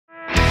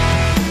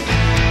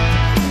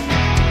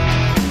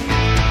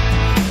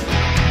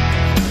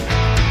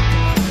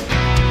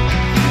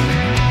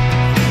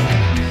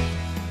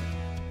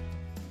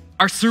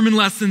Our sermon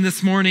lesson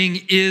this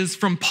morning is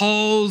from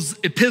Paul's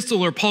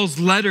epistle or Paul's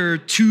letter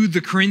to the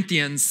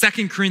Corinthians,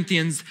 2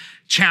 Corinthians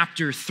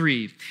chapter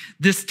 3.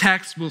 This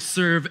text will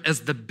serve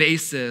as the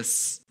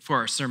basis for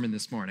our sermon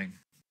this morning.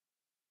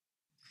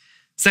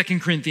 2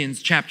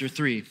 Corinthians chapter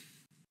 3.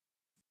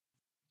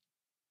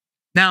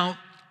 Now,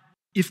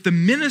 if the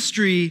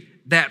ministry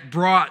that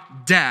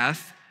brought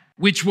death,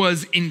 which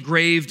was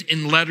engraved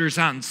in letters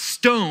on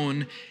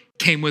stone,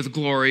 came with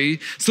glory,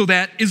 so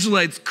that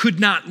Israelites could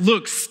not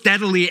look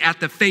steadily at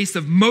the face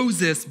of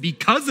Moses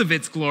because of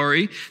its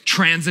glory,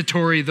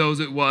 transitory though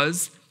it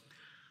was,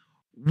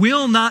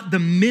 will not the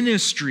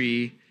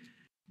ministry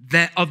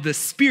that of the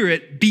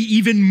Spirit be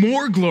even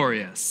more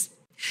glorious?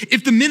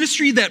 If the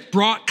ministry that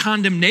brought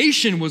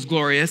condemnation was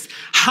glorious,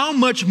 how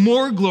much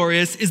more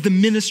glorious is the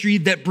ministry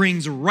that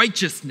brings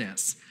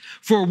righteousness?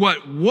 For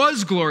what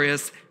was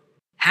glorious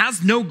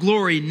has no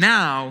glory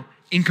now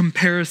in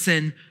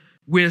comparison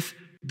with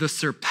the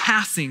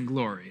surpassing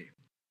glory.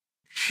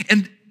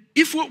 And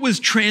if what was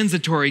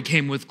transitory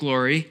came with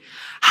glory,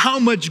 how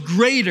much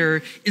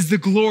greater is the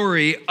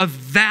glory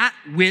of that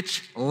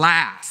which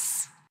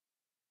lasts?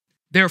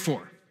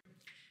 Therefore,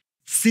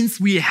 since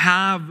we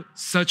have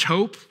such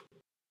hope,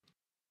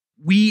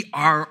 we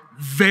are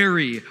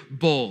very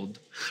bold.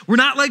 We're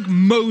not like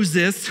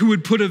Moses, who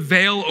would put a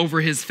veil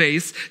over his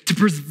face to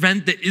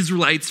prevent the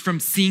Israelites from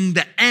seeing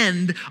the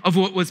end of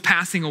what was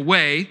passing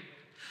away,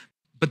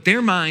 but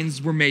their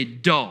minds were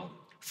made dull.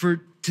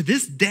 For to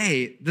this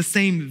day, the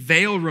same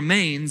veil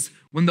remains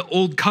when the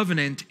old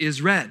covenant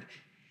is read.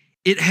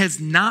 It has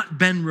not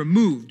been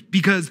removed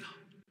because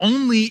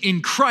only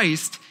in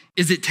Christ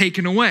is it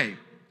taken away.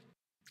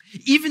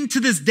 Even to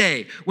this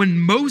day, when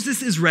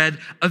Moses is read,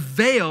 a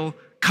veil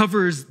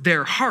covers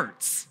their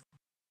hearts.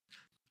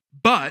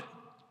 But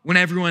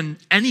when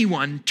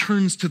anyone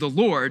turns to the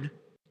Lord,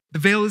 the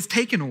veil is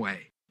taken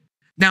away.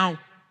 Now,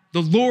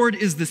 the Lord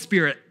is the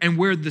Spirit, and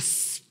where the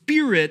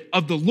Spirit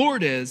of the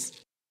Lord is,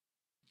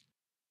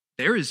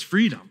 there is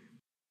freedom.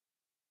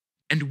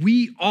 And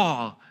we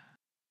all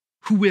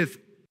who with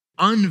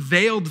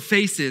unveiled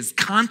faces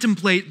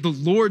contemplate the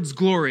Lord's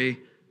glory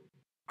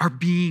are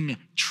being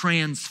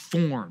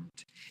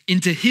transformed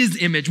into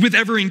his image with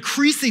ever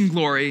increasing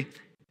glory,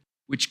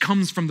 which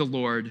comes from the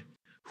Lord,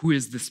 who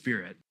is the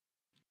Spirit.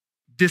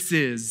 This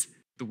is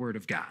the word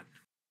of God.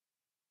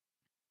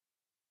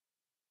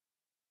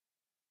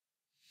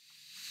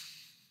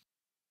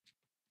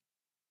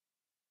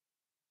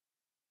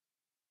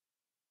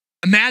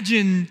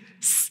 Imagine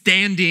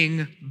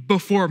standing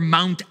before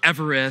Mount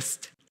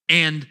Everest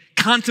and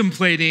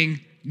contemplating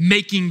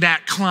making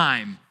that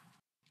climb.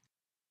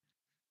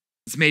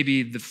 It's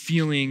maybe the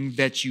feeling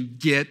that you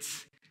get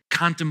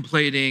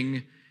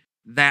contemplating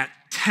that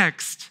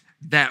text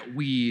that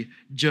we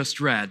just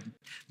read.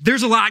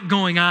 There's a lot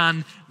going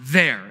on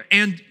there.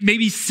 And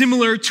maybe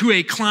similar to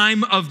a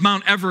climb of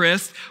Mount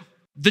Everest,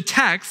 the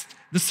text,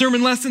 the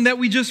sermon lesson that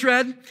we just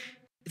read,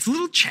 it's a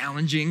little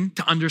challenging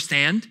to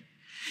understand.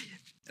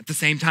 At the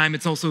same time,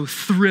 it's also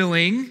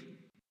thrilling.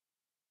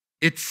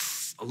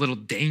 It's a little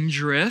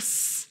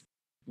dangerous.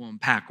 We'll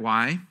unpack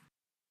why.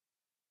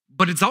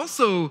 But it's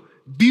also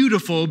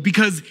beautiful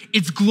because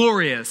it's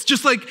glorious.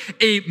 Just like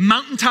a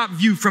mountaintop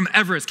view from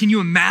Everest. Can you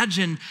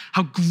imagine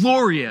how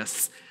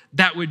glorious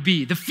that would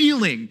be? The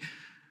feeling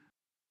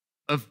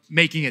of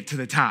making it to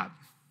the top.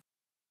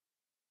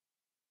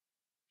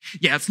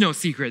 Yeah, it's no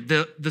secret.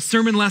 The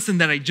sermon lesson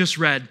that I just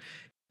read,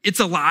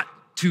 it's a lot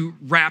to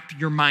wrap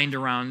your mind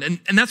around. And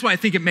that's why I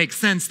think it makes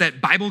sense that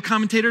Bible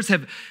commentators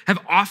have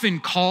often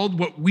called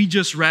what we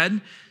just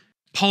read,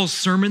 Paul's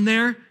sermon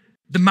there,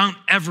 the Mount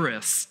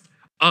Everest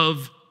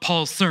of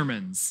Paul's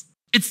sermons.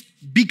 It's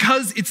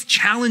because it's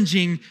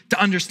challenging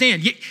to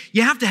understand.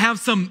 You have to have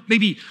some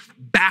maybe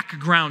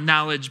background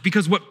knowledge,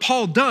 because what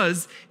Paul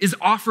does is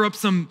offer up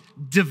some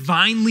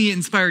divinely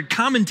inspired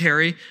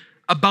commentary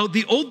about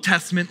the Old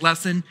Testament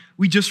lesson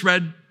we just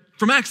read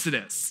from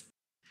Exodus.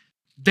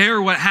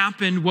 There, what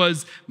happened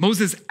was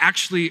Moses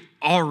actually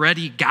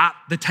already got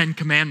the 10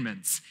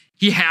 Commandments.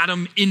 He had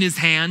them in his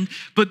hand,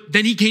 but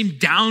then he came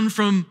down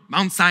from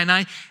Mount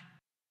Sinai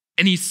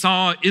and he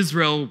saw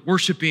Israel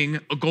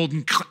worshiping a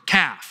golden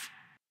calf.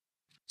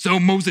 So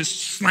Moses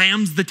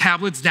slams the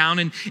tablets down,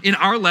 and in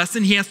our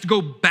lesson, he has to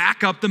go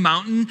back up the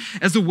mountain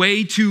as a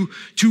way to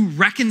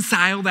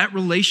reconcile that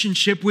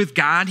relationship with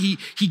God. He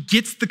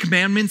gets the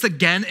commandments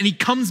again, and he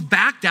comes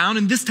back down,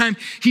 and this time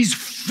he's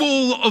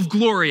full of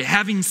glory,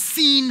 having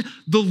seen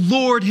the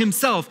Lord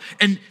himself,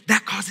 and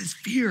that causes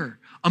fear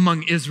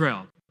among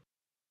Israel.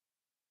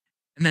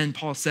 And then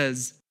Paul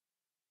says,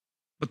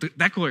 but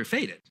that glory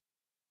faded.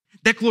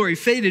 That glory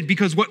faded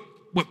because what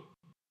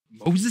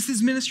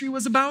Moses' ministry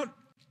was about,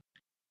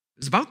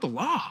 it's about the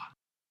law.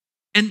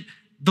 And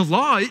the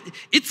law,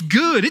 it's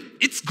good,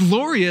 it's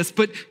glorious,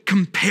 but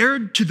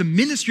compared to the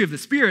ministry of the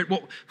Spirit,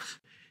 well,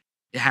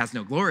 it has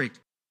no glory,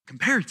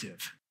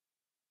 comparative.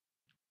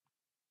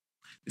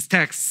 This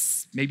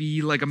text,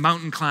 maybe like a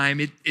mountain climb,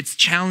 it's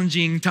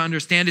challenging to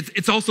understand.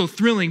 It's also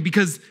thrilling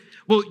because,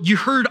 Well, you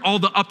heard all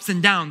the ups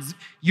and downs.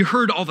 You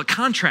heard all the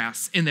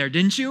contrasts in there,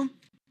 didn't you?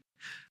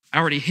 I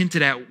already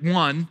hinted at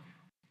one.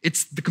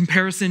 It's the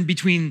comparison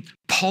between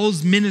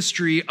Paul's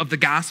ministry of the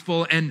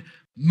gospel and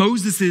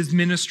Moses'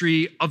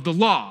 ministry of the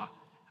law.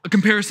 A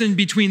comparison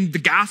between the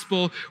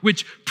gospel,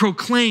 which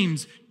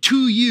proclaims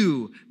to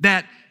you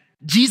that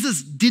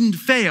Jesus didn't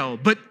fail,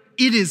 but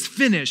it is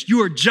finished.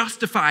 You are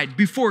justified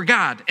before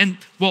God. And,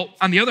 well,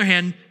 on the other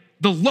hand,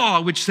 the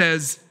law, which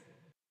says,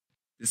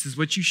 this is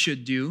what you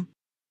should do,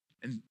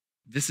 and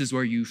this is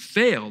where you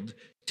failed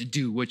to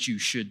do what you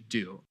should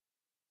do.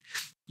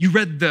 You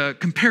read the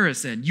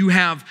comparison. You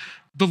have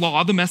the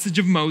law, the message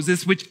of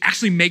Moses, which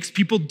actually makes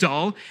people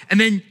dull. And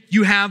then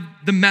you have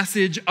the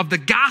message of the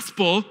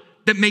gospel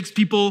that makes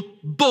people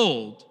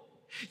bold.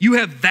 You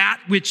have that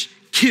which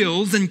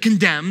kills and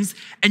condemns,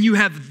 and you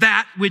have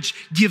that which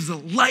gives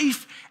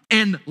life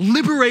and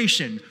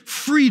liberation,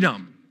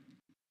 freedom.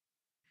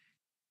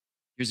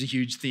 Here's a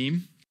huge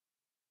theme.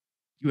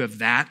 You have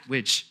that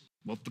which,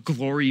 well, the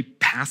glory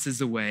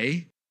passes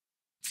away.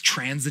 It's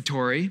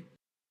transitory.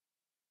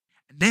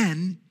 And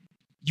then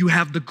you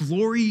have the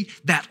glory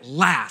that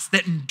lasts,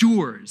 that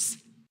endures.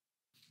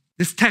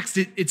 This text,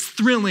 it's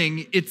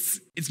thrilling. It's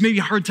maybe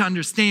hard to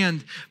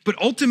understand, but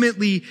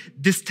ultimately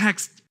this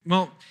text,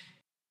 well,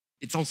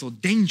 it's also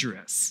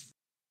dangerous.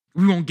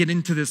 We won't get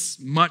into this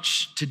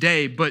much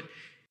today, but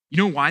you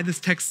know why this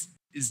text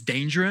is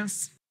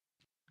dangerous?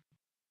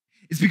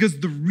 It's because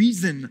the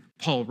reason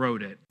Paul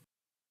wrote it,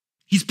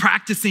 he's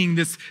practicing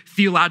this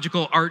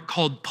theological art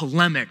called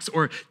polemics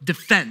or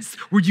defense,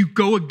 where you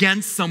go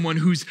against someone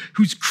who's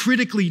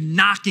critically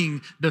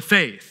knocking the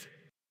faith.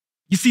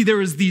 You see, there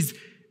was these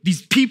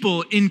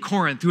people in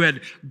Corinth who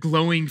had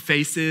glowing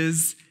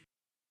faces.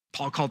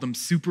 Paul called them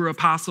super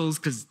apostles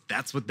because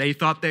that's what they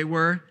thought they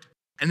were.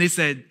 And they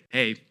said,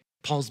 hey,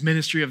 Paul's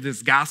ministry of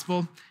this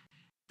gospel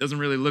doesn't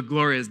really look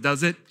glorious,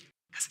 does it?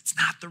 Because it's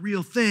not the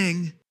real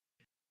thing.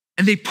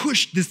 And they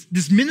pushed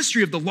this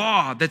ministry of the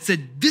law that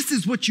said, this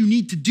is what you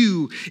need to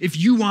do if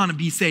you want to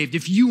be saved,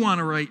 if you want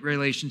a right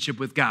relationship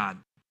with God.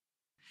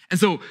 And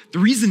so the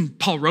reason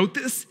Paul wrote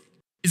this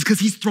is because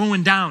he's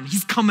throwing down,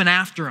 he's coming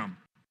after them.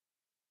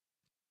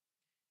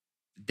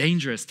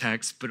 Dangerous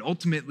text, but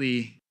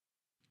ultimately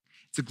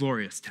it's a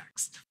glorious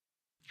text.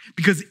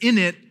 Because in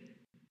it,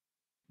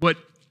 what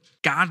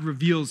God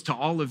reveals to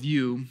all of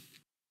you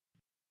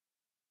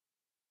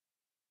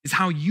is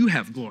how you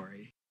have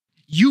glory.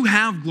 You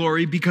have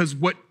glory because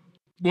what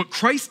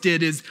Christ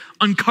did is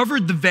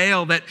uncovered the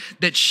veil that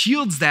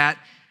shields that.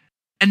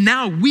 And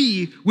now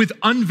we, with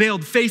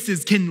unveiled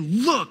faces,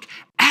 can look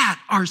at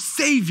our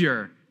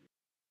Savior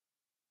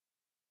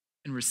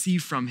and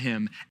receive from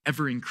him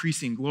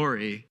ever-increasing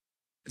glory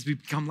as we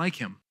become like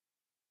him.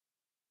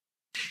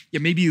 Yeah,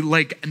 maybe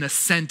like an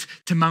ascent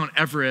to Mount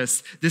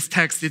Everest. This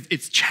text,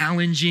 it's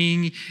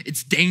challenging,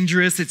 it's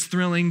dangerous, it's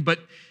thrilling, but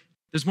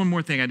there's one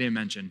more thing I didn't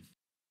mention.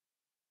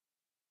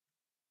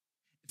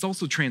 It's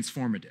also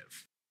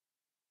transformative.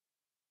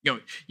 You know,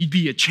 you'd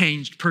be a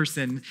changed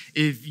person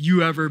if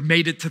you ever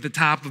made it to the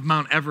top of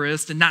Mount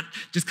Everest, and not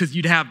just because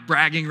you'd have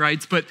bragging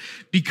rights, but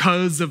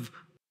because of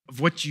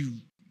what you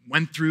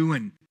went through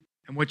and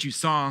what you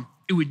saw.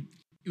 It would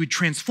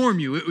transform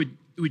you. It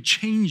would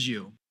change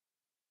you.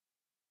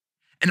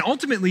 And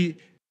ultimately,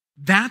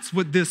 that's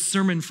what this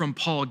sermon from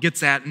Paul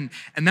gets at, and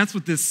that's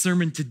what this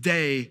sermon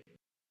today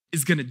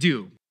is going to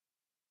do.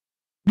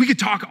 We could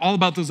talk all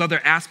about those other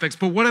aspects,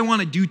 but what I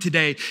want to do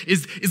today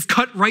is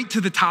cut right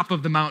to the top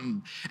of the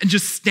mountain and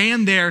just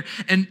stand there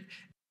and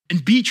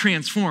be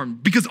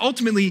transformed, because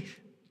ultimately,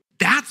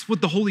 that's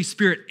what the Holy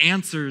Spirit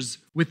answers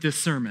with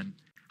this sermon.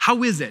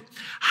 How is it?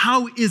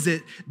 How is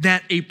it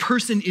that a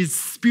person is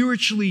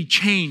spiritually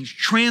changed,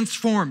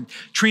 transformed,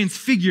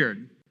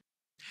 transfigured?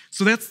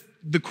 So that's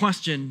the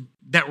question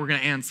that we're going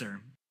to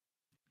answer.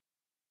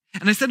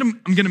 And I said I'm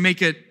going to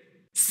make it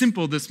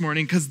simple this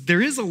morning because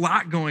there is a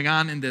lot going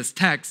on in this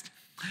text.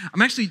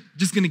 I'm actually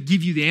just going to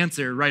give you the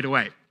answer right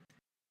away.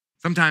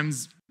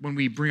 Sometimes when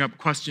we bring up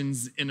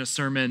questions in a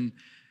sermon,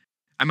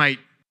 I might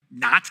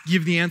not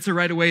give the answer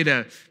right away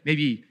to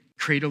maybe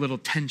create a little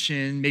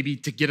tension, maybe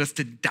to get us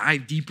to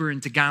dive deeper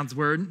into God's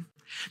word.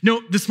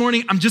 No, this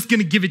morning, I'm just going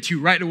to give it to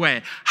you right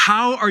away.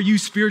 How are you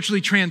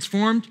spiritually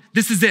transformed?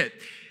 This is it.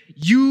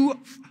 You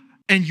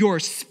and your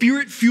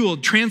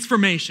spirit-fueled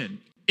transformation,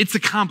 it's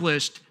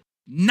accomplished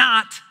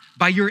not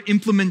by your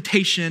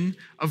implementation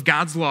of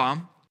God's law,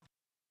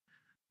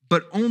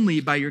 but only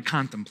by your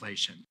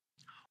contemplation.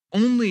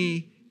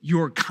 Only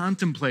your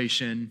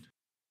contemplation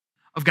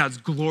of God's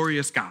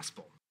glorious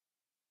gospel.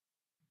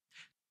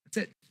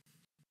 That's it.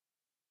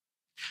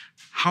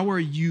 How are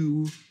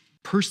you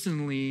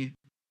personally,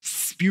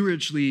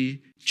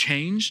 spiritually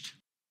changed?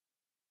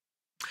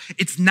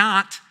 It's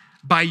not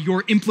by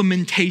your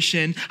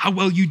implementation, how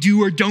well you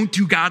do or don't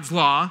do God's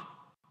law.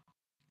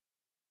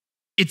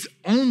 It's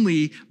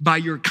only by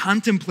your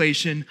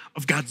contemplation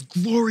of God's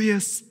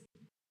glorious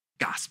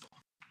gospel.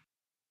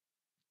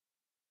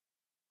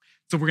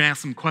 So we're going to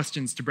ask some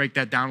questions to break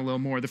that down a little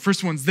more. The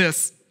first one's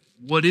this: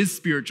 what is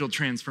spiritual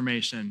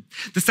transformation?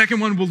 The second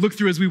one we'll look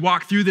through as we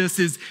walk through this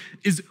is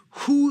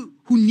who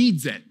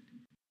needs it?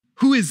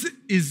 Who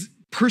is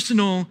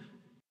personal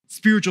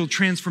spiritual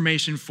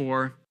transformation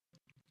for?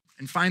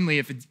 And finally,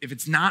 if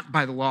it's not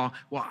by the law,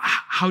 well,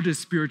 how does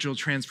spiritual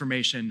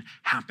transformation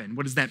happen?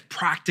 What does that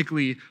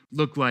practically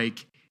look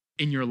like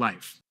in your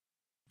life?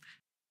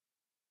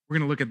 We're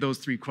going to look at those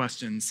three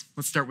questions.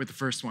 Let's start with the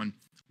first one.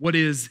 What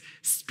is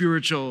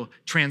spiritual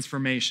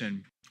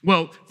transformation?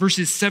 Well,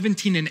 verses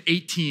 17 and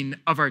 18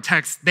 of our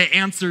text, they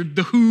answered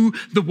the who,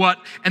 the what,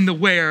 and the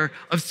where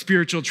of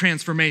spiritual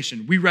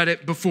transformation. We read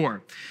it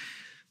before.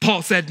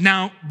 Paul said,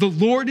 now the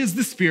Lord is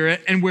the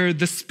Spirit, and where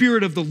the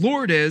Spirit of the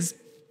Lord is,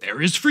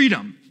 there is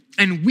freedom.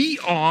 And we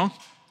all,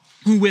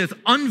 who with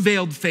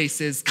unveiled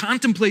faces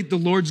contemplate the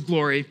Lord's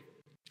glory,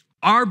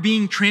 are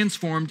being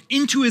transformed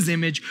into his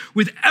image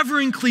with ever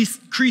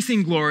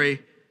increasing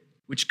glory,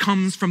 which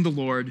comes from the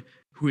Lord,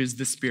 who is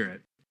the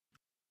Spirit.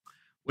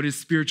 What is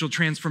spiritual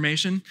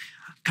transformation?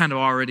 Kind of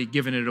already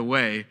given it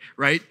away,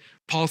 right?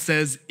 Paul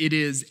says it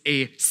is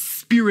a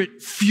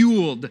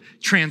spirit-fueled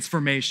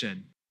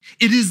transformation.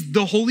 It is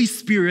the Holy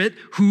Spirit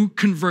who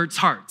converts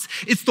hearts.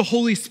 It's the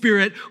Holy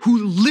Spirit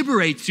who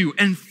liberates you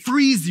and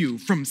frees you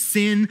from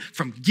sin,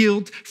 from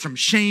guilt, from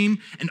shame,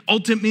 and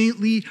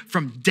ultimately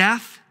from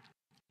death.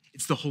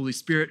 It's the Holy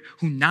Spirit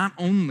who not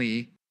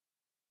only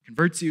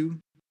converts you,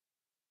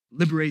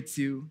 liberates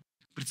you,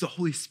 but it's the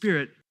Holy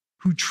Spirit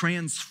who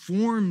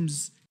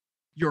transforms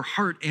your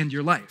heart and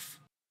your life.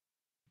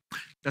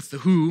 That's the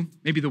who,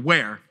 maybe the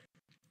where.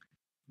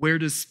 Where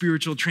does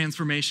spiritual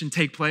transformation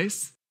take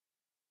place?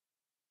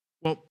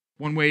 Well,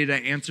 one way to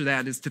answer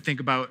that is to think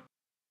about,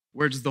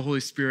 where does the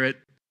Holy Spirit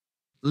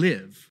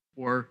live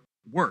or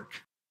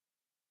work?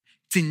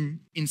 It's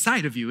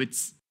inside of you.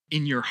 It's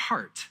in your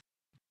heart.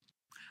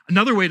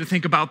 Another way to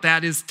think about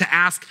that is to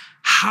ask,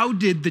 how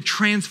did the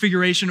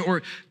transfiguration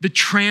or the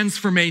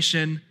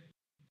transformation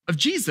of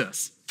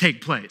Jesus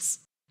take place?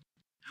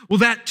 Well,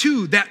 that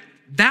too,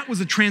 that was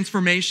a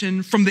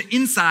transformation from the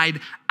inside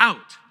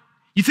out.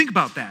 You think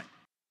about that.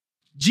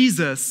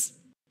 Jesus,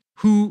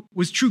 who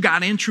was true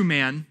God and true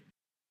man,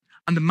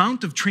 on the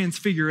Mount of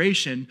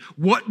Transfiguration,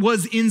 what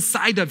was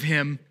inside of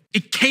him,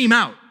 it came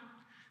out.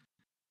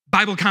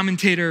 Bible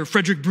commentator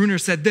Fredericksburg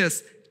said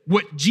this,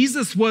 what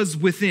Jesus was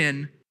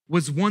within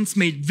was once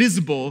made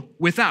visible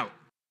without.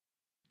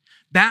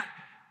 That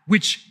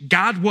which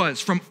God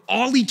was from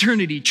all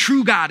eternity,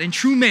 true God and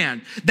true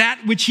man, that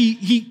which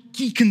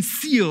he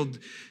concealed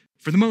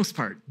for the most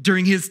part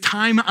during his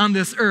time on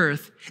this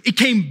earth, it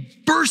came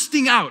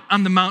bursting out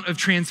on the Mount of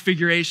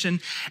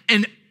Transfiguration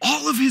and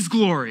all of his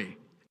glory.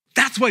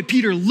 That's why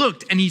Peter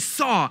looked and he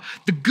saw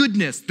the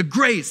goodness, the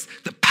grace,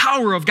 the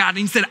power of God. And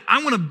he said,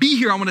 I want to be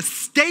here. I want to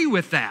stay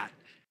with that.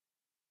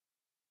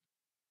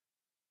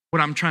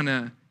 What I'm trying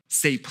to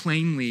say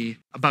plainly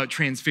about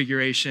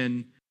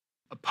transfiguration,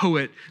 a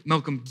poet,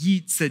 Malcolm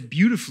Geet, said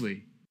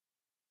beautifully.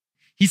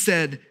 He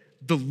said,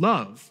 the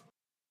love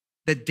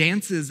that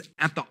dances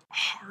at the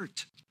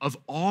heart of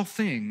all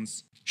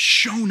things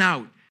shone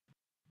out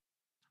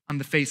on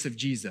the face of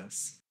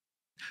Jesus.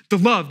 The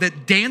love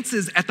that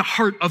dances at the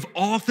heart of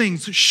all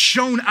things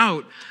shone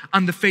out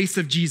on the face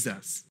of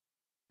Jesus.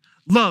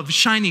 Love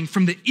shining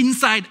from the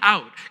inside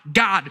out.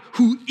 God,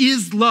 who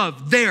is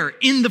love there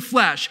in the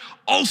flesh,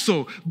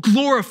 also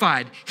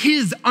glorified,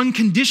 his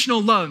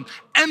unconditional love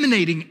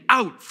emanating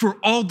out for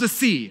all to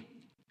see.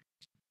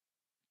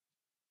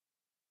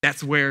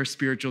 That's where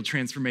spiritual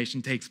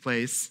transformation takes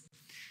place.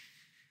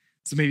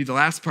 So maybe the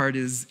last part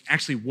is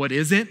actually, what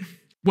is it?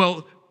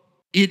 Well,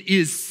 it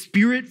is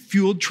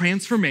spirit-fueled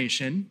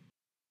transformation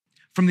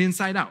from the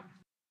inside out.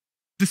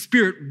 The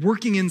Spirit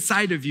working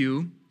inside of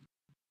you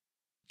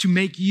to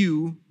make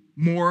you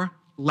more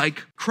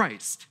like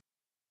Christ.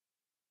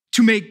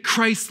 To make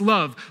Christ's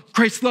love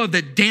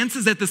that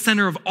dances at the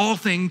center of all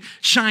things,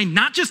 shine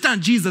not just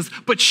on Jesus,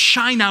 but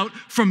shine out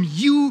from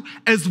you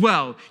as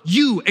well.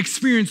 You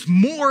experience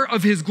more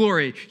of his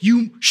glory.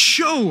 You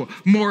show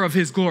more of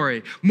his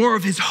glory, more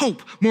of his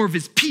hope, more of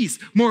his peace,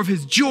 more of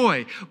his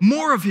joy,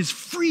 more of his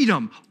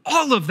freedom.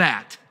 All of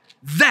that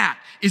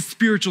is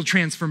spiritual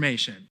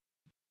transformation.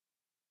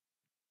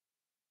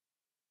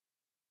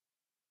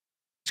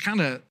 Which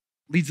kind of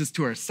leads us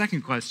to our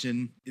second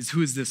question, is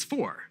who is this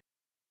for?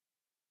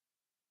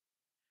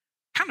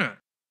 Kind of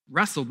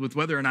wrestled with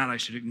whether or not I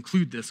should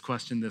include this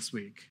question this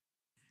week.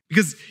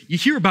 Because you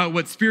hear about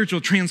what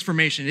spiritual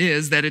transformation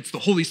is, that it's the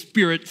Holy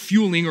Spirit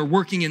fueling or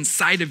working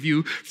inside of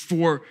you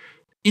for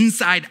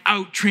inside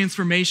out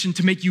transformation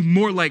to make you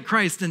more like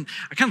Christ. And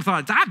I kind of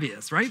thought it's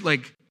obvious, right?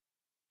 Like,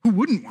 who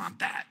wouldn't want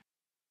that?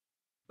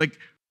 Like,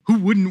 who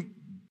wouldn't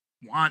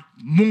want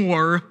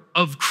more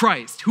of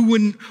Christ? Who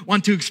wouldn't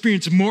want to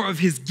experience more of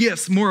his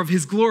gifts, more of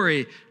his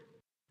glory?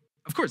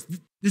 Of course,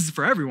 this is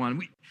for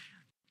everyone.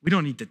 We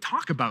don't need to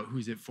talk about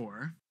who's it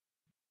for.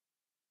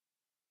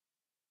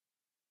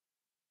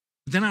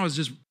 Then I was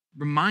just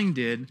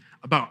reminded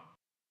about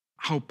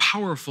how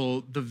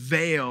powerful the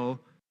veil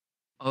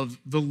of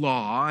the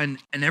law and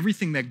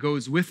everything that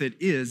goes with it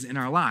is in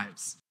our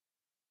lives.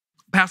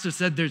 Pastor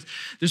said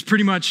there's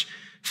pretty much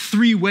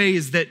three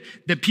ways that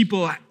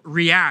people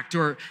react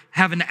or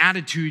have an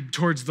attitude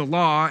towards the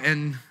law,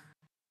 and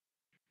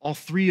all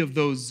three of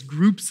those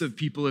groups of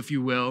people, if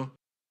you will,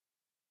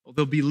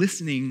 they'll be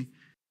listening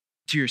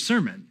to your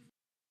sermon.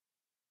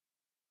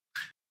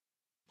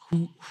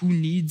 Who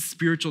needs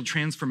spiritual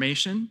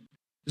transformation?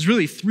 There's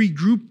really three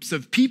groups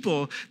of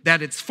people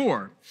that it's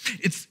for.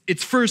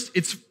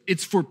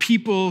 It's for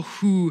people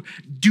who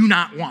do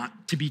not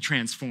want to be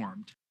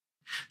transformed.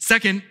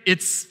 Second,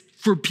 it's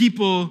for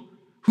people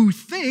who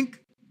think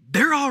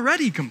they're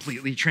already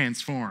completely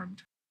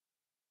transformed.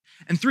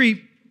 And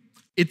three,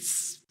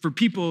 it's for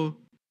people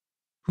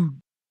who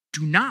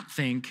do not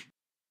think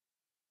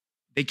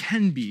they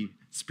can be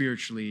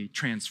spiritually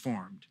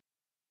transformed.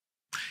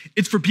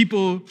 It's for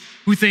people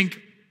who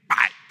think,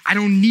 I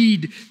don't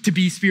need to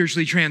be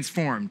spiritually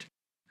transformed.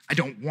 I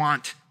don't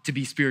want to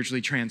be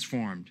spiritually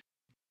transformed.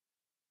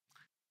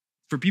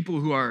 For people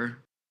who are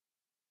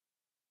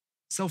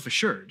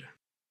self-assured,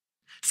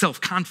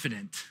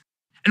 self-confident.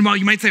 And while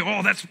you might say,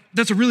 oh,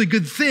 that's a really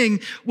good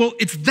thing, well,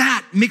 it's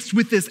that mixed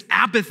with this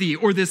apathy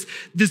or this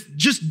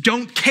just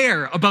don't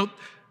care about,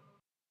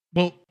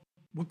 well,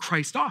 what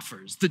Christ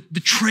offers,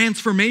 the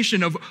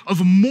transformation of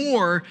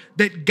more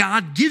that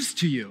God gives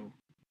to you.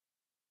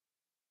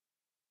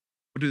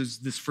 What does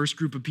this first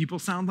group of people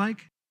sound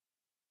like?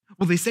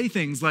 Well, they say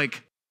things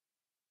like,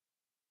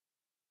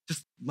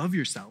 just love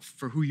yourself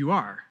for who you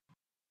are.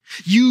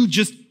 You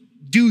just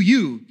do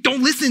you.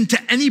 Don't listen to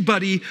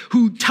anybody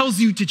who tells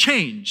you to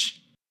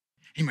change.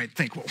 You might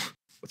think, well,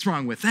 what's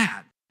wrong with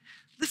that?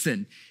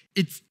 Listen,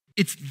 it's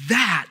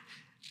that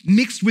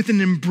mixed with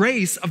an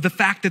embrace of the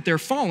fact that they're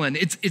fallen.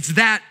 It's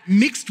that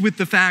mixed with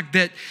the fact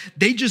that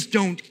they just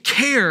don't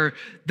care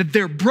that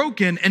they're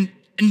broken and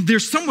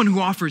there's someone who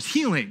offers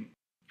healing.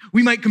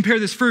 We might compare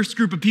this first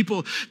group of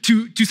people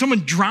to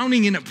someone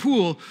drowning in a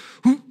pool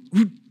who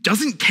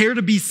doesn't care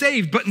to be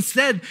saved, but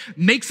instead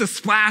makes a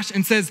splash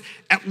and says,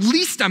 at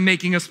least I'm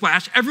making a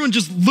splash. Everyone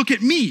just look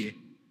at me.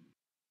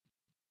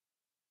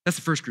 That's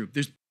the first group.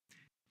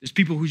 There's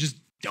people who just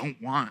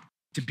don't want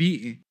to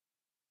be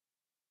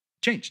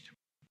changed,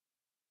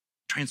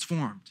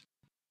 transformed.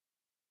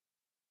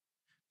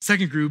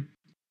 Second group,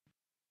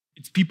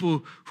 it's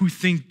people who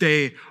think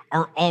they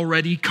are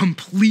already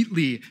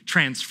completely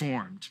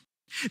transformed.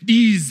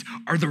 These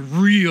are the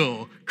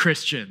real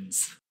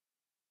Christians.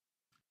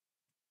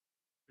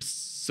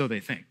 So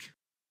they think.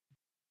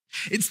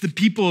 It's the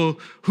people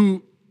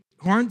who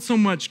aren't so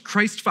much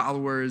Christ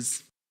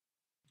followers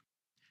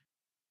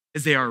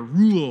as they are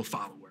rule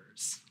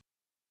followers.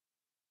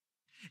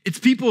 It's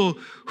people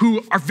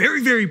who are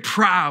very, very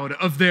proud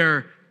of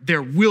their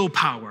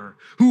willpower,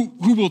 who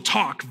will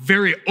talk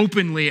very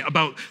openly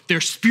about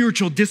their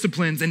spiritual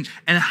disciplines and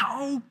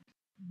how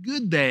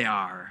good they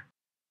are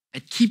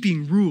at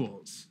keeping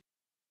rules.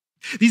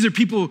 These are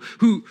people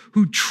who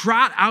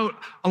trot out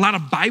a lot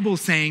of Bible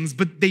sayings,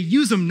 but they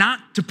use them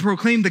not to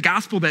proclaim the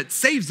gospel that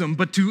saves them,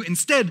 but to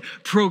instead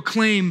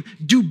proclaim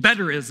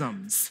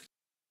do-betterisms.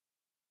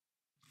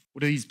 What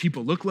do these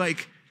people look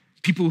like?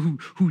 People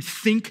who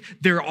think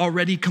they're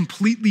already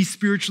completely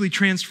spiritually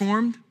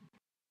transformed?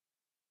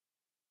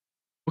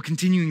 Well,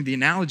 continuing the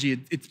analogy,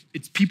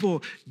 it's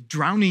people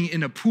drowning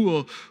in a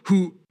pool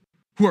who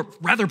are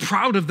rather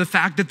proud of the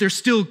fact that they're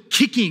still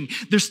kicking,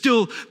 they're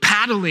still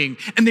paddling,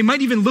 and they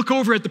might even look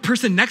over at the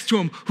person next to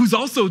them who's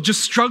also just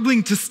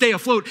struggling to stay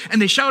afloat,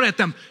 and they shout at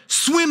them,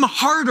 swim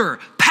harder,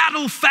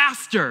 paddle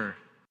faster.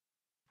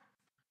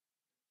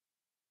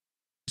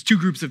 There's two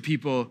groups of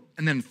people,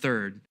 and then a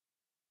third.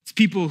 It's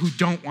people who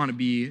don't want to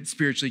be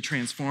spiritually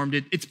transformed.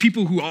 It's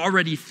people who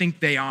already think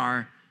they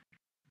are.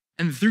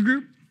 And the third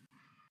group,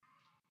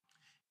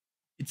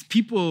 it's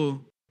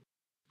people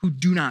who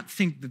do not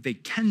think that they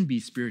can be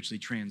spiritually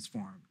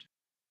transformed.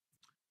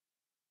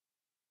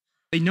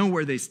 They know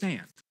where they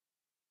stand.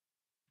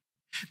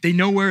 They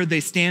know where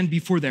they stand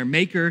before their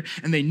maker,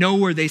 and they know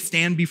where they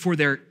stand before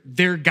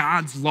their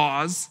God's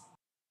laws.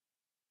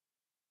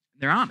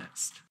 They're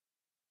honest.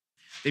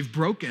 They've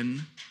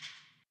broken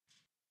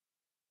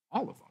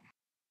all of them.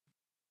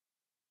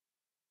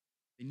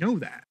 They know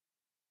that.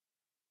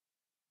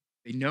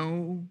 They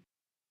know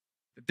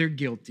that they're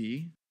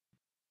guilty.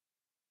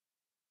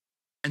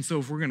 And so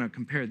if we're going to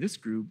compare this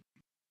group,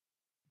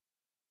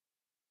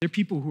 they're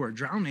people who are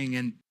drowning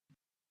and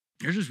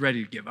they're just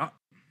ready to give up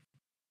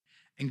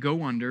and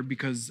go under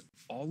because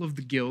all of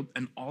the guilt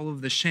and all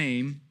of the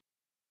shame,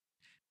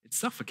 it's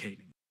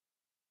suffocating.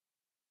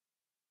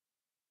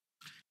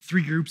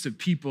 Three groups of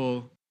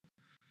people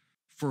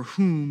for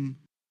whom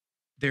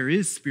there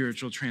is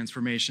spiritual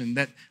transformation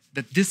that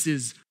this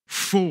is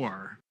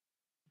for.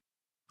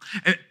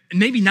 And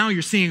maybe now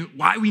you're seeing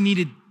why we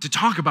needed to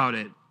talk about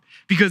it,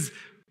 because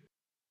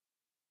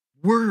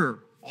we're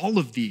all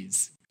of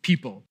these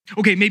people.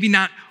 Okay, maybe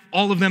not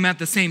all of them at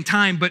the same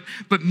time, but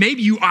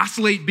maybe you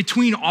oscillate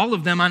between all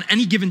of them on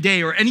any given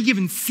day or any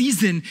given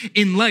season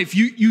in life.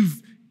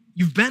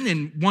 You've been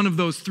in one of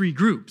those three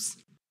groups.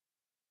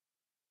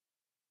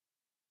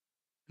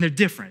 They're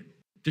different.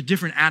 They're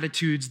different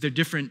attitudes. They're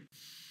different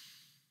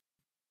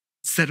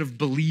set of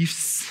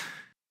beliefs.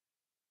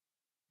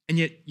 And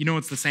yet, you know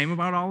what's the same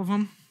about all of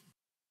them?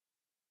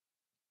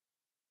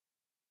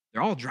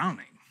 They're all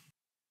drowning.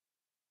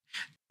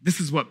 This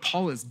is what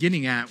Paul is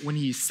getting at when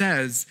he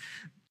says,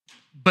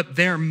 but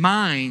their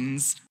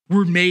minds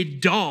were made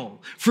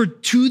dull. For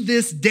to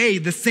this day,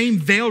 the same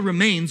veil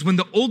remains when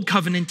the old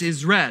covenant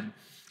is read.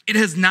 It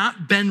has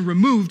not been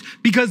removed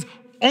because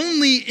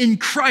only in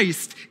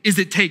Christ is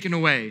it taken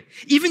away.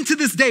 Even to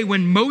this day,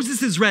 when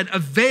Moses is read, a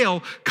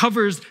veil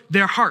covers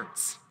their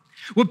hearts.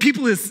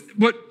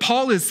 What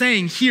Paul is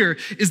saying here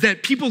is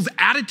that people's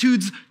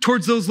attitudes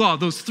towards those law,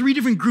 those three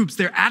different groups,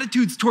 their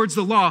attitudes towards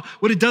the law,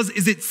 what it does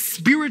is it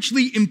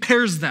spiritually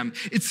impairs them.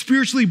 It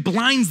spiritually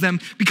blinds them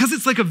because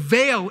it's like a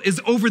veil is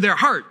over their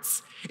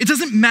hearts. It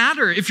doesn't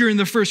matter if you're in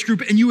the first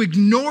group and you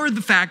ignore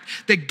the fact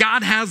that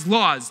God has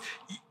laws.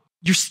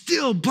 You're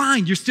still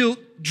blind. You're still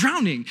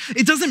drowning.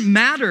 It doesn't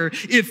matter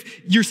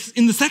if you're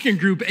in the second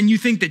group and you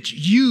think that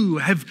you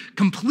have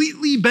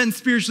completely been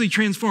spiritually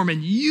transformed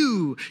and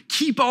you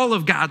keep all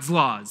of God's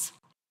laws.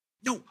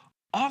 No,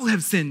 all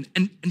have sinned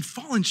and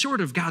fallen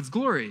short of God's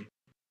glory.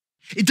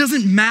 It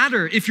doesn't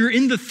matter if you're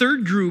in the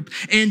third group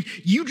and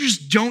you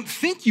just don't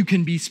think you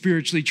can be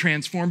spiritually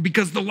transformed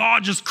because the law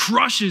just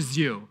crushes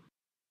you.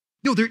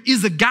 No, there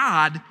is a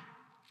God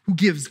who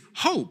gives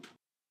hope.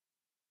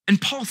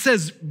 And Paul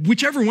says,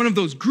 whichever one of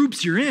those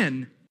groups you're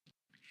in,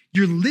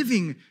 you're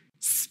living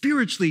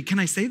spiritually, can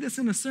I say this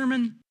in a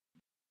sermon?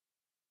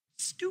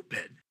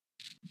 Stupid,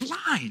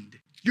 blind.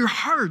 Your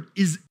heart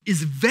is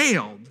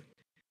veiled.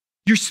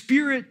 Your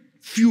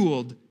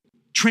spirit-fueled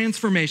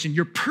transformation,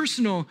 your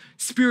personal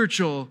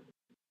spiritual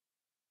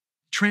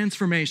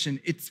transformation,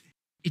 it's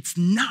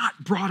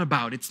not brought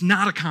about, it's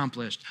not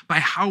accomplished by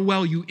how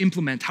well you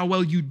implement, how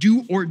well you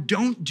do or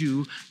don't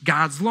do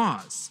God's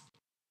laws.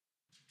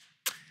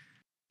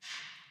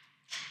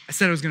 I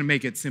said I was going to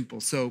make it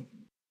simple. So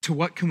to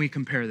what can we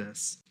compare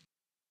this?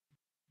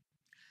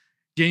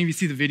 Did any of you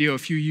see the video a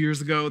few years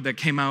ago that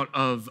came out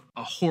of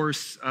a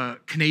horse, a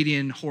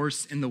Canadian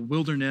horse in the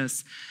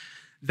wilderness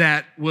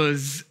that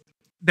was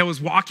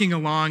walking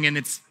along? And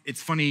it's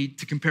funny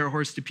to compare a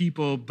horse to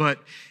people, but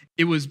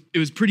it was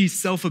pretty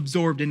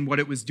self-absorbed in what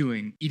it was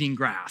doing, eating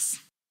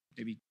grass,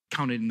 maybe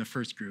counted in the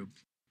first group.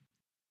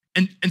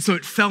 And so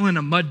it fell in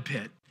a mud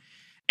pit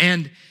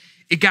and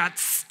it got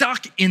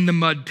stuck in the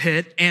mud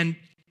pit, and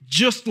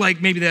just like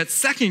maybe that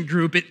second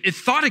group, it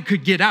thought it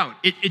could get out.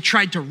 It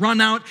tried to run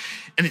out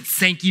and it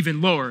sank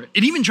even lower.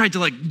 It even tried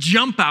to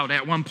jump out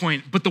at one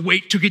point, but the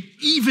weight took it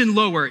even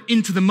lower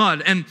into the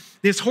mud. And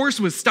this horse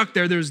was stuck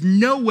there. There's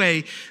no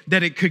way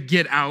that it could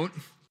get out.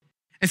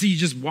 And so you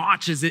just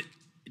watch as it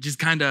just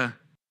kind of,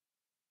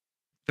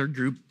 third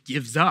group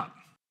gives up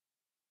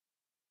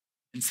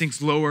and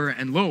sinks lower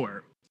and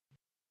lower.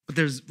 But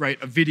there's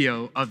a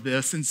video of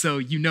this. And so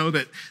you know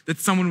that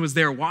someone was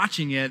there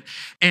watching it.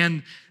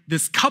 And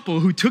this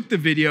couple who took the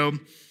video,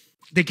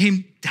 they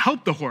came to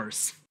help the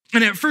horse.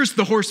 And at first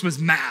the horse was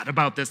mad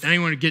about this. They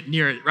didn't want to get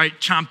near it, right?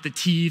 Chomp the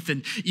teeth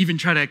and even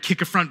try to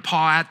kick a front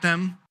paw at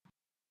them.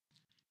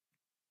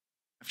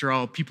 After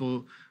all,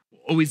 people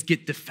always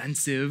get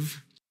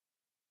defensive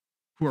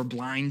who are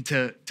blind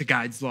to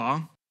God's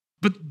law.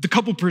 But the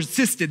couple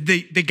persisted.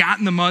 They got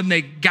in the mud and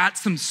they got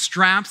some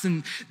straps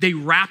and they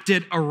wrapped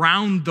it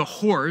around the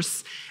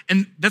horse.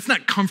 And that's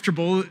not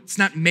comfortable. It's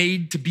not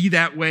made to be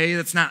that way.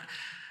 That's not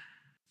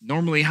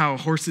normally how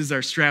horses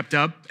are strapped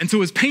up. And so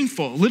it was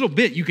painful, a little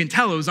bit. You can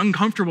tell it was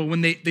uncomfortable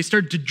when they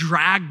started to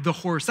drag the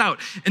horse out.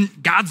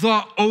 And God's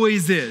law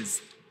always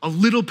is a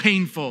little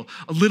painful,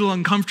 a little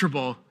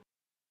uncomfortable.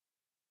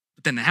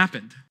 But then it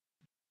happened.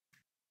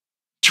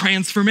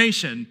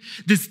 Transformation.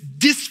 This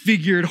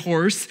disfigured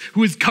horse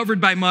who was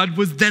covered by mud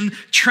was then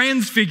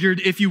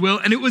transfigured, if you will,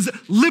 and it was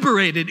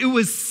liberated. It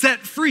was set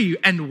free.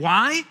 And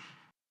why?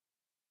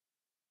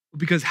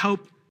 Because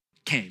help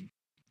came.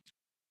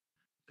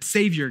 A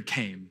Savior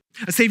came.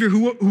 A Savior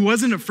who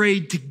wasn't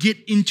afraid to get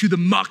into the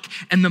muck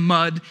and the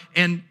mud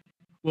and,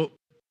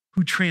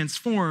 who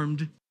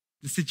transformed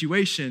the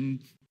situation,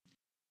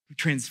 who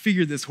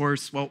transfigured this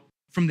horse,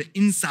 from the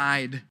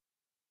inside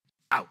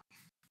out.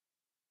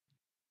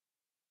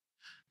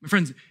 My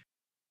friends,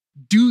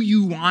 do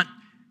you want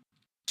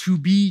to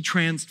be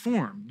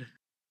transformed?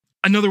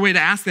 Another way to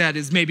ask that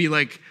is maybe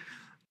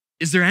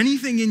is there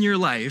anything in your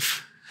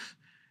life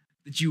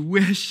that you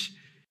wish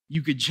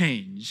you could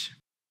change?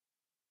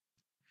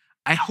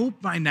 I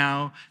hope by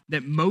now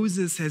that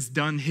Moses has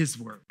done his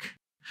work.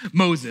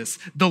 Moses,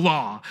 the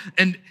law,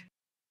 and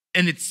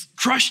it's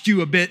crushed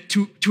you a bit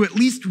to at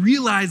least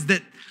realize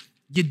that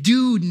you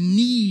do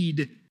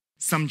need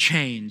some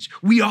change.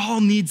 We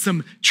all need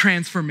some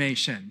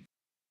transformation.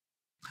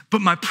 But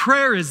my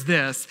prayer is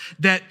this,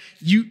 that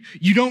you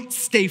don't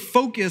stay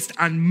focused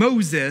on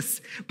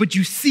Moses, but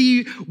you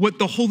see what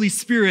the Holy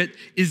Spirit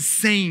is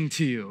saying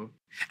to you.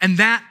 And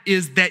that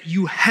is that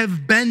you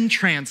have been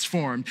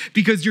transformed,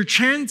 because your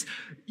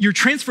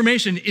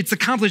transformation, it's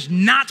accomplished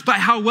not by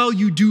how well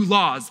you do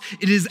laws.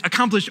 It is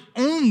accomplished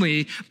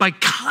only by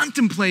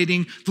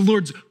contemplating the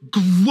Lord's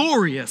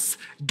glorious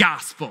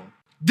gospel.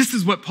 This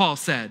is what Paul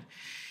said.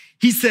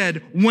 He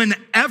said,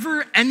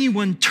 whenever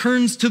anyone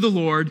turns to the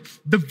Lord,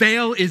 the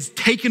veil is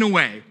taken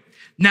away.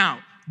 Now,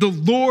 the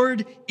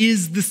Lord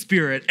is the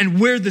Spirit, and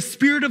where the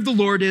Spirit of the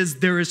Lord is,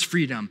 there is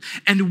freedom.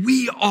 And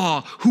we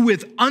all who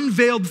with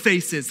unveiled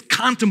faces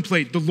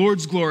contemplate the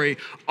Lord's glory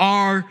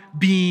are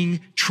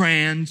being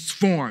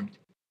transformed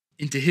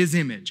into his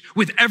image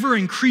with ever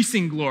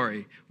increasing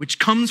glory, which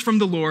comes from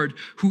the Lord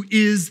who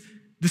is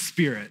the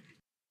Spirit.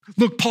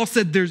 Look, Paul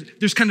said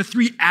there's kind of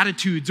three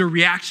attitudes or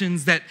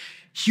reactions that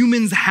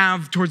humans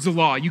have towards the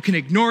law. You can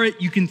ignore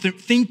it, you can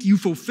think you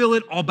fulfill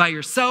it all by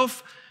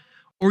yourself,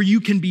 or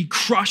you can be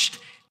crushed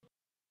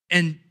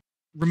and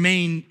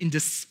remain in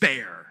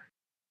despair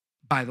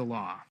by the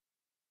law.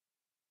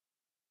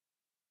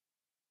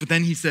 But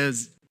then he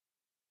says,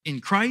 in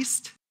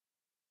Christ,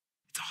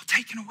 it's all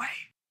taken away.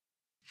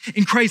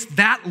 In Christ,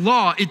 that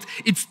law,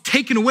 it's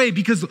taken away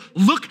because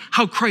look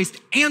how Christ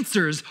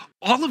answers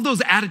all of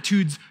those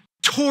attitudes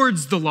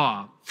towards the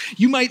law.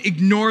 You might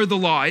ignore the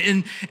law,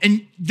 and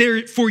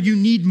therefore you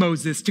need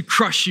Moses to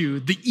crush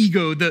you, the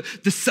ego, the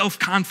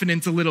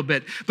self-confidence a little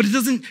bit. But it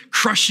doesn't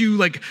crush you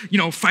like,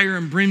 fire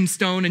and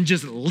brimstone and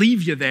just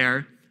leave you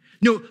there.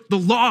 No, the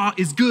law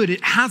is good.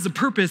 It has a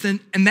purpose, and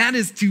that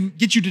is to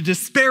get you to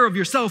despair of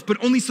yourself, but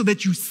only so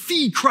that you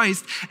see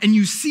Christ and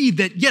you see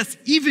that, yes,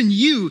 even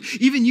you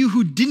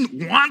who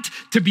didn't want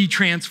to be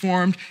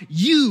transformed,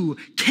 you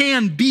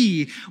can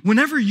be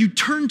whenever you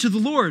turn to the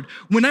Lord,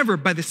 whenever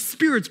by the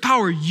Spirit's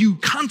power you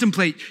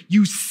contemplate,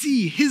 you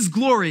see his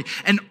glory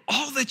and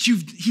all that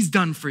he's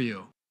done for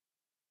you.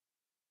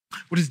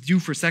 What does it do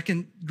for a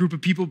second group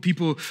of people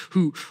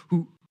who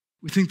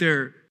think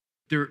they're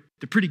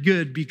pretty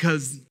good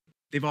because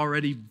they've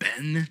already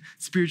been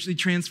spiritually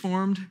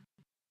transformed?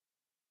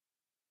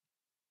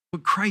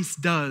 What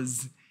Christ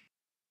does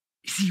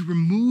is he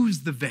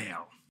removes the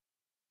veil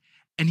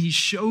and he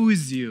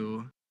shows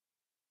you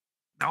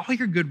that all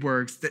your good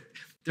works, that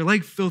they're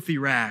like filthy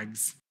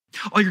rags.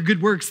 All your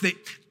good works,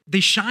 they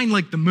shine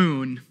like the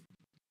moon,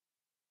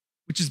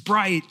 which is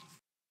bright.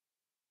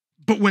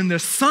 But when the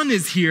sun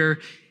is here,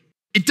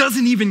 it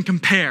doesn't even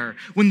compare.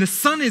 When the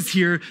sun is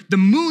here, the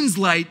moon's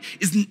light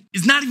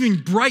is not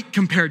even bright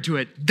compared to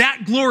it.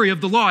 That glory of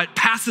the law, it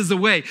passes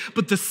away.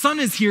 But the sun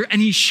is here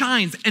and he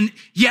shines, and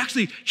he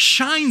actually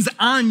shines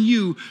on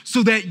you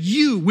so that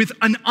you, with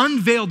an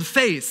unveiled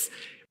face,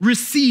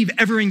 receive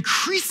ever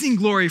increasing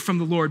glory from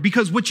the Lord,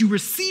 because what you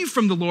receive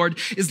from the Lord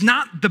is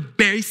not the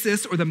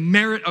basis or the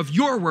merit of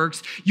your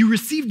works. You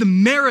receive the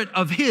merit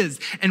of his,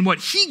 and what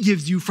he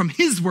gives you from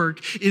his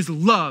work is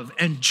love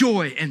and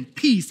joy and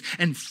peace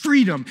and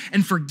freedom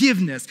and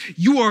forgiveness.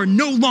 You are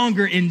no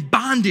longer in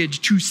bondage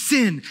to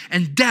sin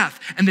and death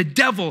and the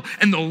devil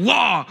and the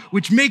law,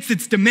 which makes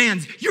its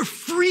demands. You're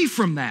free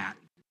from that.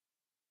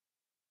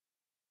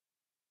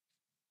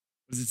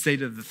 What does it say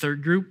to the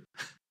third group?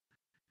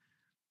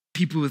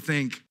 People who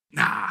think,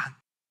 nah,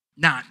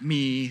 not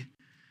me.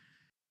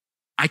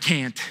 I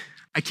can't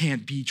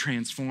be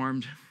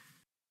transformed.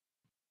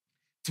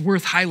 It's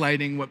worth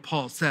highlighting what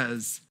Paul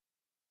says.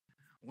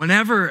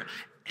 Whenever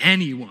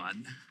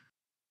anyone,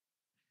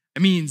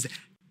 it means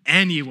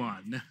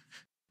anyone,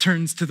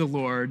 turns to the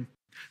Lord,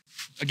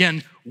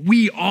 again,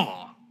 we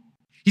all.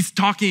 He's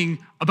talking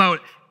about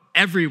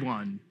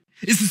everyone.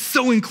 This is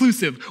so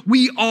inclusive.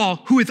 We all,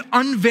 who with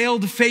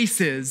unveiled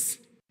faces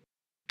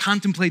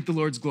contemplate the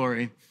Lord's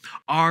glory,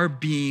 are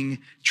being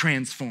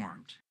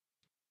transformed.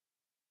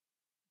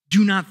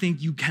 Do not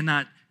think you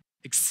cannot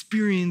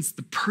experience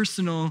the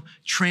personal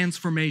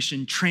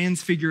transformation,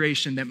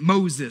 transfiguration that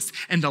Moses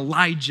and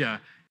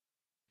Elijah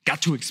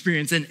got to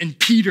experience, and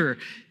Peter,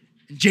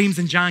 and James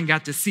and John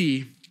got to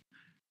see.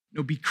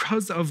 No,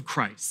 because of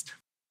Christ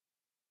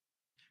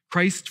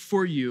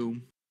for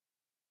you,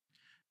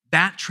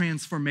 that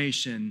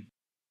transformation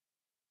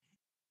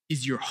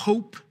is your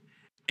hope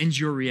and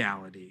your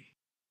reality.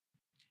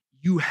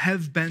 You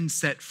have been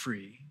set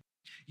free.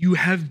 You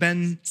have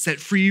been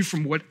set free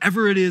from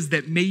whatever it is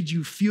that made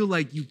you feel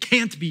like you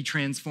can't be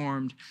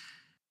transformed.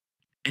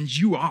 And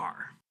you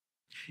are.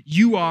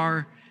 You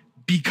are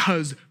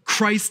because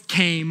Christ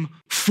came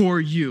for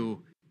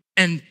you.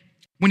 And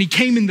when he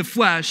came in the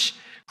flesh,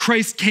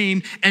 Christ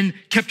came and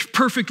kept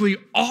perfectly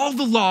all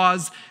the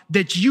laws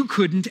that you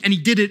couldn't, and he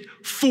did it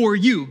for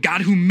you.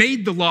 God, who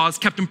made the laws,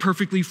 kept them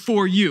perfectly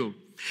for you.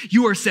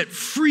 You are set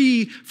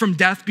free from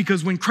death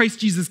because when Christ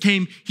Jesus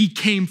came, he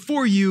came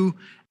for you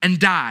and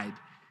died.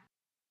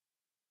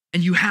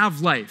 And you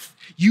have life.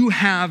 You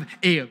have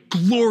a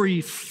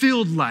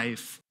glory-filled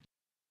life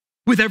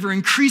with ever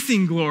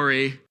increasing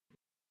glory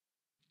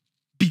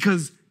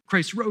because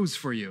Christ rose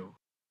for you.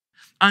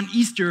 On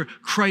Easter,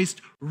 Christ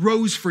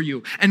rose for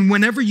you. And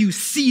whenever you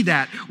see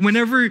that,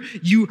 whenever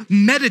you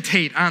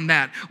meditate on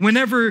that,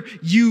 whenever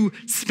you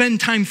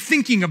spend time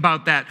thinking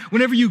about that,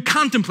 whenever you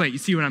contemplate, you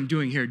see what I'm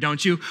doing here,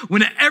 don't you?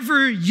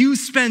 Whenever you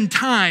spend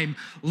time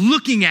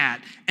looking at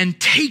and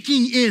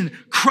taking in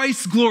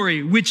Christ's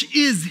glory, which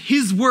is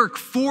his work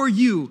for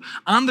you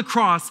on the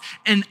cross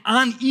and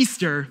on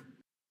Easter,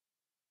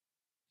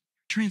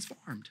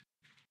 transformed.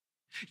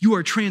 You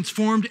are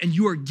transformed and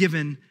you are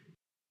given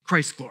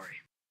Christ's glory,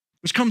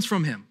 which comes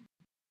from him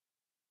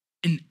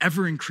in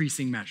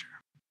ever-increasing measure.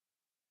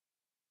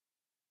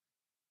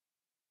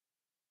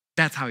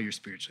 That's how you're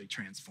spiritually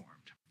transformed.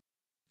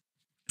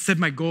 I said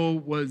my goal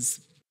was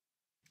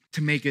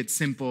to make it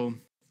simple,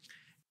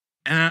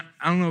 and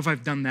I don't know if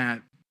I've done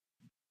that,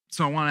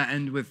 so I want to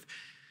end with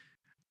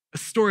a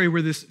story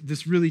where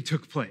this really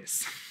took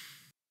place.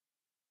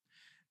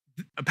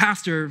 A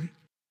pastor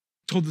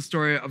told the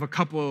story of a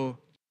couple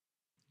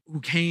who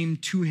came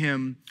to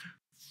him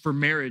for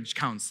marriage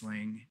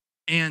counseling,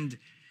 and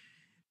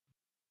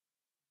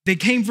they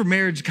came for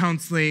marriage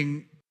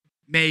counseling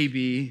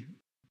maybe,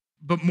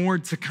 but more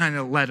to kind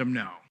of let him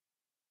know.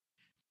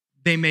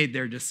 They made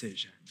their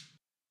decision.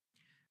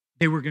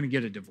 They were going to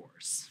get a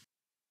divorce.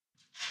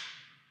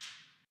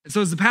 And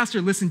so as the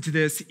pastor listened to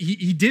this,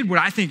 he did what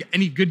I think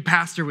any good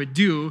pastor would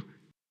do.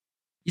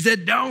 He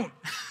said, don't.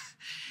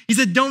 He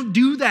said, don't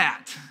do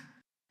that.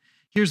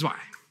 Here's why.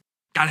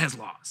 God has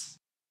laws.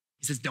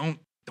 He says, don't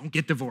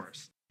get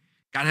divorced.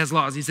 God has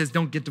laws. He says,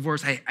 don't get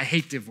divorced. I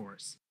hate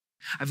divorce.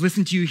 I've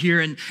listened to you here,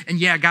 and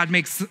yeah, God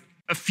makes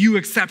a few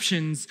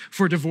exceptions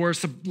for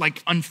divorce,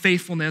 like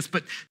unfaithfulness,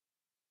 but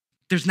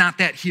there's not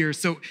that here.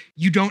 So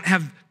you don't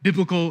have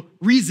biblical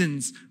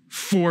reasons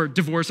for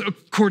divorce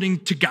according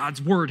to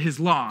God's word, his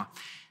law.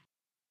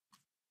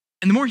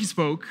 And the more he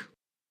spoke,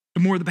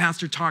 the more the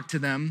pastor talked to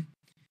them,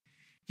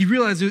 he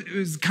realized it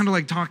was kind of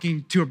like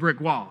talking to a brick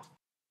wall.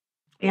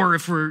 Or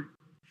if we're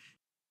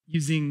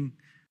using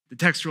the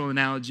textual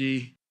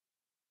analogy,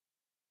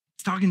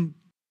 it's talking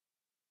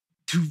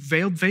to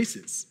veiled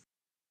faces.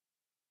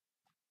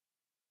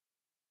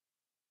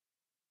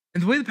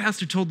 And the way the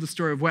pastor told the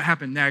story of what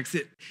happened next,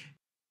 it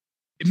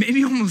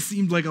maybe almost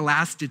seemed like a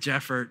last-ditch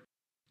effort.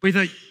 But he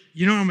thought,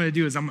 you know what I'm going to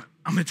do is I'm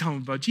going to tell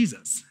him about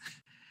Jesus.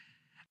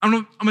 I'm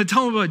going to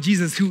tell him about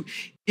Jesus, who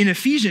in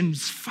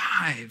Ephesians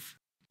 5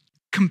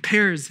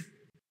 compares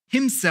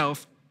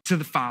himself to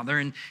the Father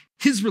and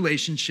his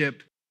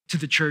relationship to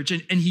the church.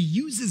 And he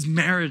uses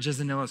marriage as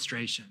an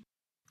illustration.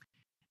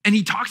 And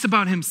he talks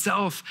about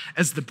himself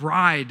as the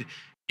bride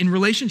in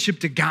relationship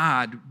to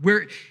God,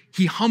 where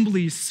he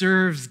humbly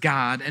serves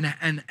God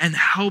and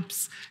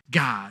helps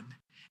God.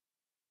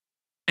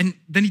 And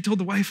then he told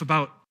the wife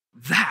about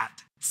that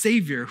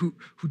Savior who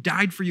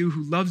died for you,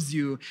 who loves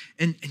you,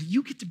 and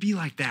you get to be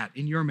like that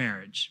in your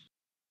marriage.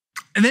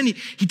 And then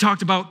he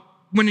talked about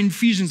when in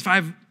Ephesians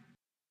 5,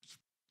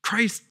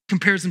 Christ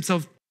compares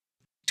himself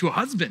to a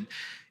husband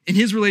in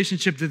his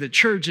relationship to the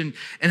church and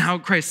how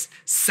Christ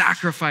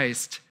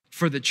sacrificed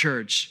for the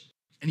church.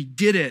 And he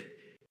did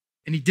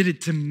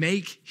it to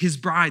make his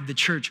bride, the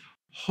church,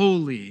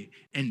 holy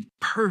and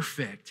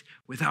perfect,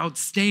 without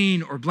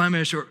stain or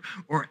blemish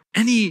or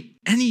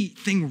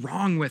anything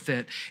wrong with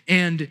it.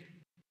 And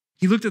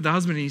he looked at the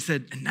husband and he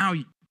said, and now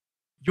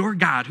your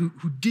God, who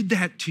did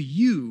that to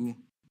you,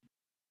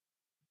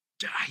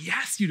 he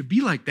asked you to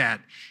be like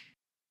that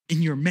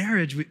in your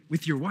marriage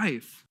with your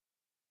wife.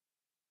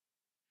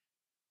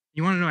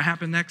 You want to know what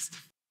happened next?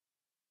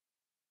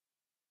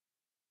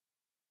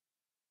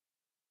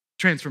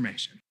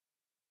 Transformation.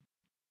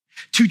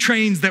 Two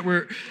trains that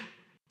were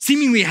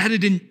seemingly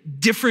headed in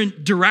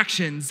different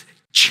directions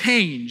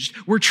changed,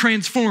 were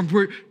transformed,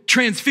 were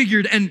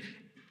transfigured, and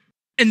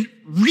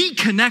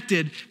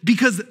reconnected,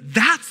 because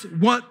that's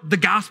what the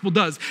gospel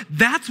does.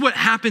 That's what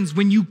happens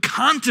when you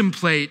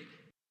contemplate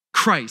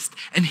Christ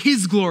and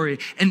his glory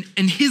and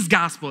his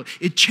gospel.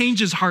 It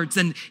changes hearts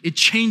and it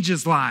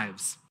changes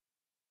lives.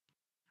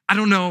 I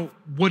don't know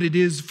what it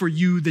is for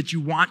you that you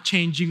want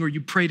changing or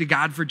you pray to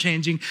God for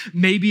changing.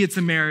 Maybe it's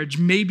a marriage.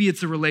 Maybe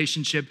it's a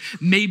relationship.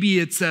 Maybe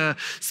it's a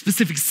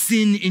specific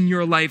sin in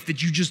your life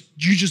that you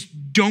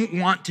just don't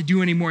want to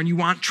do anymore and you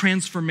want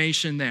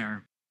transformation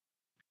there.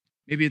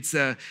 Maybe it's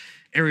an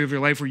area of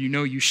your life where you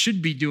know you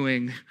should be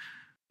doing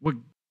what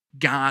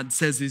God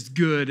says is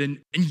good and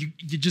you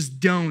just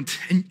don't,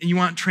 and you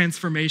want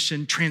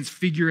transformation,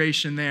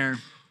 transfiguration there.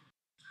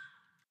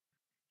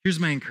 Here's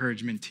my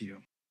encouragement to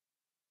you.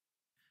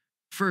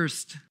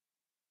 First,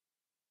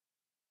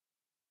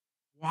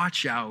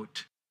 watch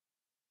out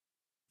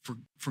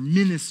for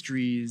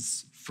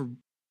ministries, for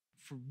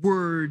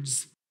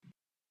words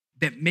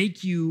that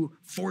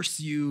force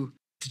you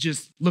to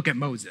just look at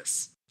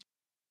Moses,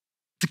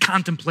 to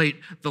contemplate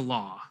the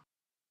law,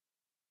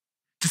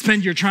 to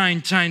spend your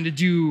time trying to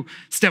do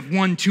step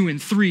 1, 2,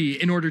 and 3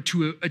 in order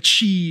to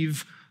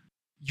achieve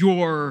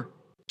your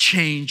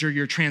change or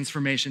your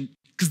transformation.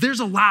 Because there's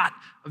a lot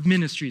of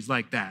ministries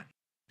like that.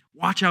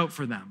 Watch out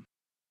for them.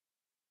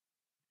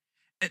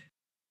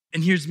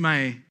 And here's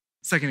my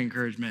second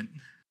encouragement.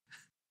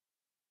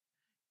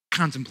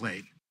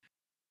 Contemplate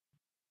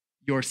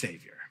your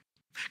Savior.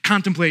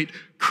 Contemplate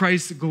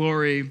Christ's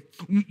glory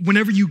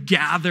whenever you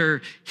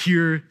gather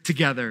here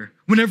together,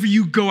 whenever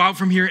you go out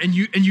from here and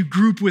you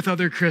group with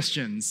other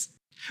Christians,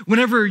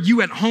 whenever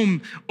you at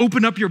home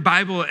open up your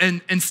Bible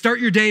and start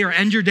your day or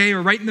end your day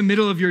or right in the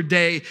middle of your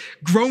day,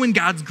 grow in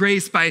God's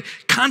grace by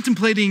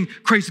contemplating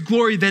Christ's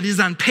glory that is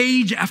on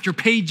page after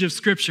page of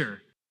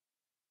Scripture.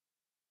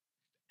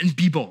 and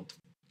be bold.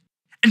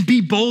 And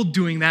be bold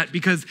doing that,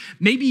 because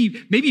maybe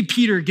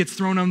Peter gets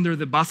thrown under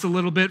the bus a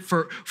little bit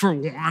for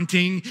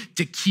wanting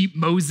to keep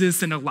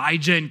Moses and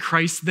Elijah and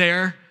Christ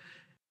there.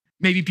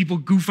 Maybe people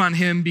goof on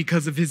him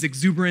because of his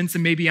exuberance,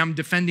 and maybe I'm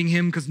defending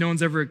him because no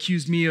one's ever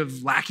accused me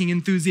of lacking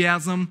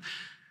enthusiasm.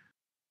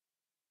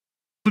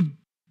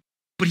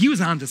 But he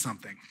was onto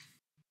something.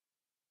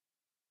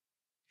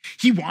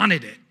 He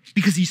wanted it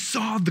because he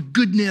saw the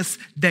goodness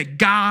that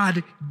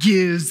God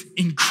gives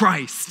in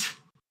Christ.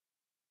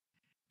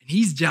 And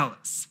he's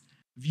jealous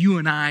of you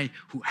and I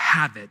who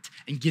have it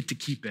and get to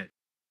keep it.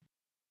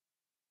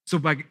 So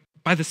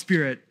by the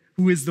Spirit,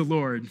 who is the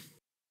Lord,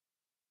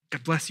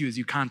 God bless you as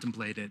you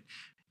contemplate it.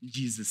 In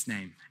Jesus'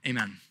 name,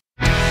 amen.